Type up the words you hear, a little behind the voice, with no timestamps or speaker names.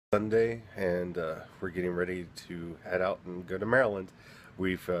Sunday, and we're getting ready to head out and go to Maryland.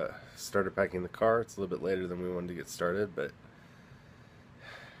 We've started packing the car. It's a little bit later than we wanted to get started, but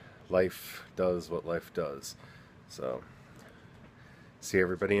life does what life does. So, see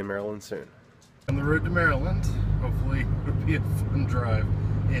everybody in Maryland soon. On the road to Maryland. Hopefully it'll be a fun drive.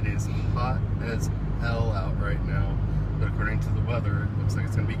 It is hot as hell out right now, but according to the weather, it looks like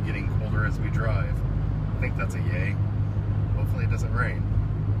it's going to be getting colder as we drive. I think that's a yay. Hopefully it doesn't rain.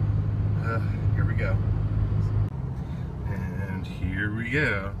 Here we go. And here we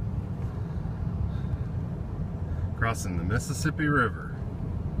go. Crossing the Mississippi River.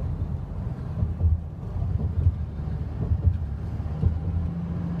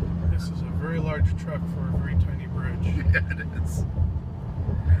 This is a very large truck for a very tiny bridge. Yeah, it is.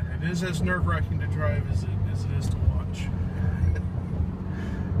 And it is as nerve-wracking to drive as it is to watch.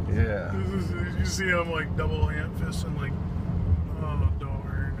 Yeah. You see I'm like double hand fist and like, oh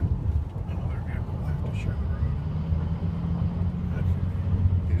darn. Another vehicle will have to share the road.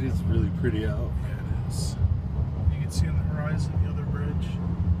 It is really pretty out. Yeah, it is. You can see on the horizon the other bridge.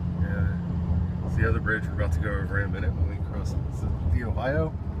 Yeah. It's the other bridge we're about to go over in a minute when we cross it. Is it the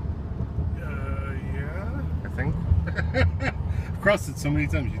Ohio? Yeah. I think. I've crossed it so many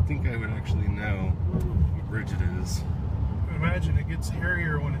times you'd think I would actually know what bridge it is. Imagine it gets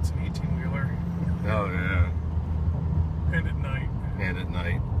hairier when it's an 18-wheeler. Oh yeah. And at night. And at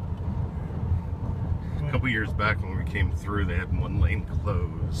night. A couple years back when we came through, they had one lane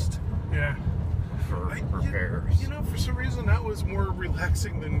closed. Yeah. For repairs. You know, for some reason that was more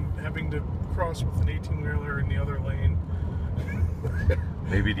relaxing than having to cross with an 18-wheeler in the other lane.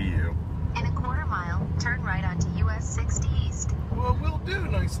 Maybe to you. In a quarter mile, turn right onto US 60 East. Well, will do,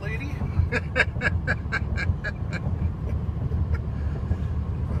 nice lady.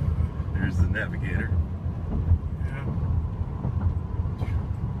 There's the navigator. Yeah.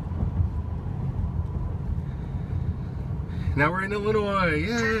 Now we're in Illinois. Yay!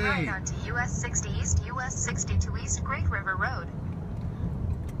 Turn right onto US 60 East, US 62 East, Great River Road.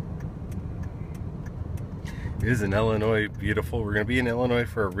 It is in Illinois beautiful. We're going to be in Illinois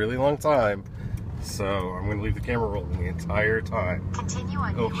for a really long time. So I'm going to leave the camera rolling the entire time. Continue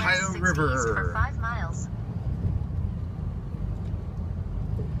on Ohio US 60 River. East for 5 miles.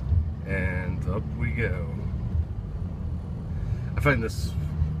 And up we go. I find this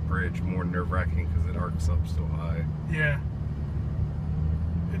bridge more nerve-wracking because it arcs up so high. Yeah.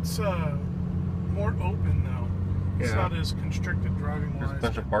 It's more open though. It's Yeah. not as constricted driving There's a wise.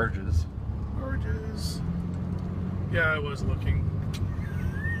 bunch of barges. Barges. Yeah, I was looking.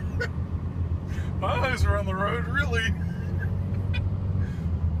 My eyes are on the road, really.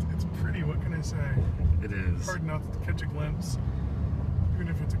 It's pretty, what can I say? It is. Hard not to catch a glimpse. Even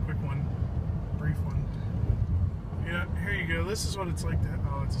if it's a quick one, brief one. Yeah, here you go. This is what it's like to,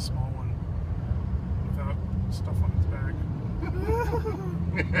 oh, it's a small one. Without stuff on its back.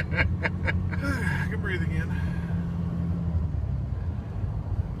 I can breathe again.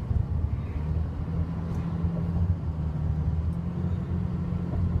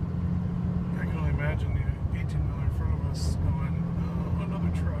 I can only imagine the 18-wheeler in front of us going, oh, another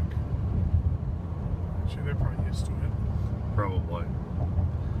truck. Actually, they're probably used to it. Probably.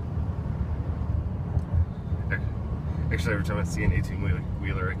 Actually, every time I see an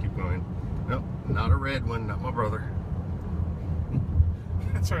 18-wheeler, I keep going, nope, not a red one, not my brother.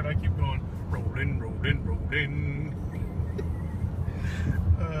 That's right, I keep going, roll in, roll in, roll in.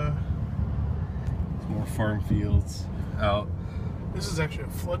 It's more farm fields out. This is actually a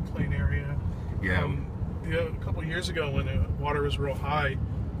floodplain area. Yeah. A couple years ago when the water was real high,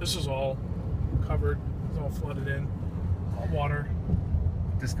 this was all covered, it was all flooded in, all water.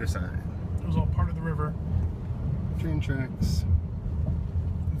 Disco sign. It was all part of the river. Train tracks.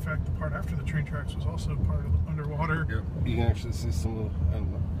 In fact, the part after the train tracks was also part of the underwater. Yep. You can actually see some of the, I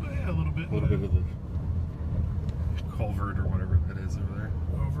don't know, Yeah, a little bit. of the culvert or whatever that is over there.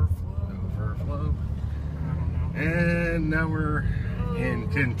 Overflow. I don't know. And now we're in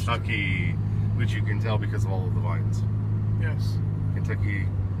Kentucky, which you can tell because of all of the vines. Yes. Kentucky,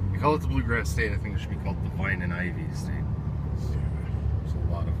 they call it the Bluegrass State. I think it should be called the Vine and Ivy State. There's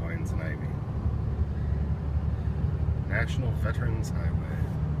a lot of vines and ivy. National Veterans Highway.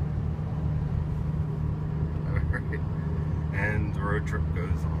 Alright. And the road trip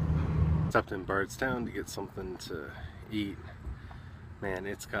goes on. Stopped in Bardstown to get something to eat. Man,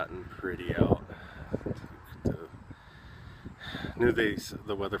 it's gotten pretty out. Knew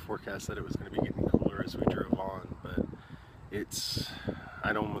the weather forecast said it was going to be getting cooler as we drove on, but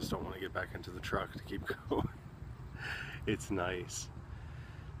I almost don't want to get back into the truck to keep going. It's nice.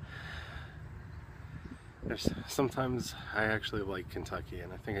 Sometimes I actually like Kentucky,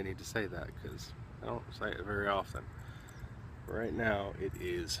 and I think I need to say that because I don't say it very often. Right now, it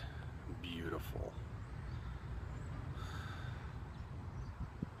is beautiful.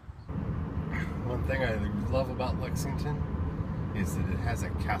 One thing I love about Lexington is that it has a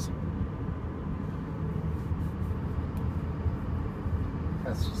castle.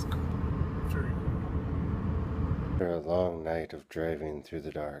 That's just cool. Very cool. After a long night of driving through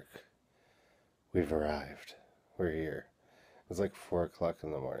the dark, we've arrived. We're here. It's like 4 o'clock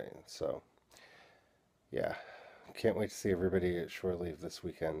in the morning, so yeah. Can't wait to see everybody at Shore Leave this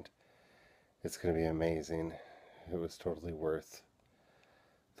weekend. It's going to be amazing. It was totally worth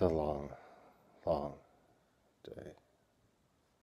the long, long day.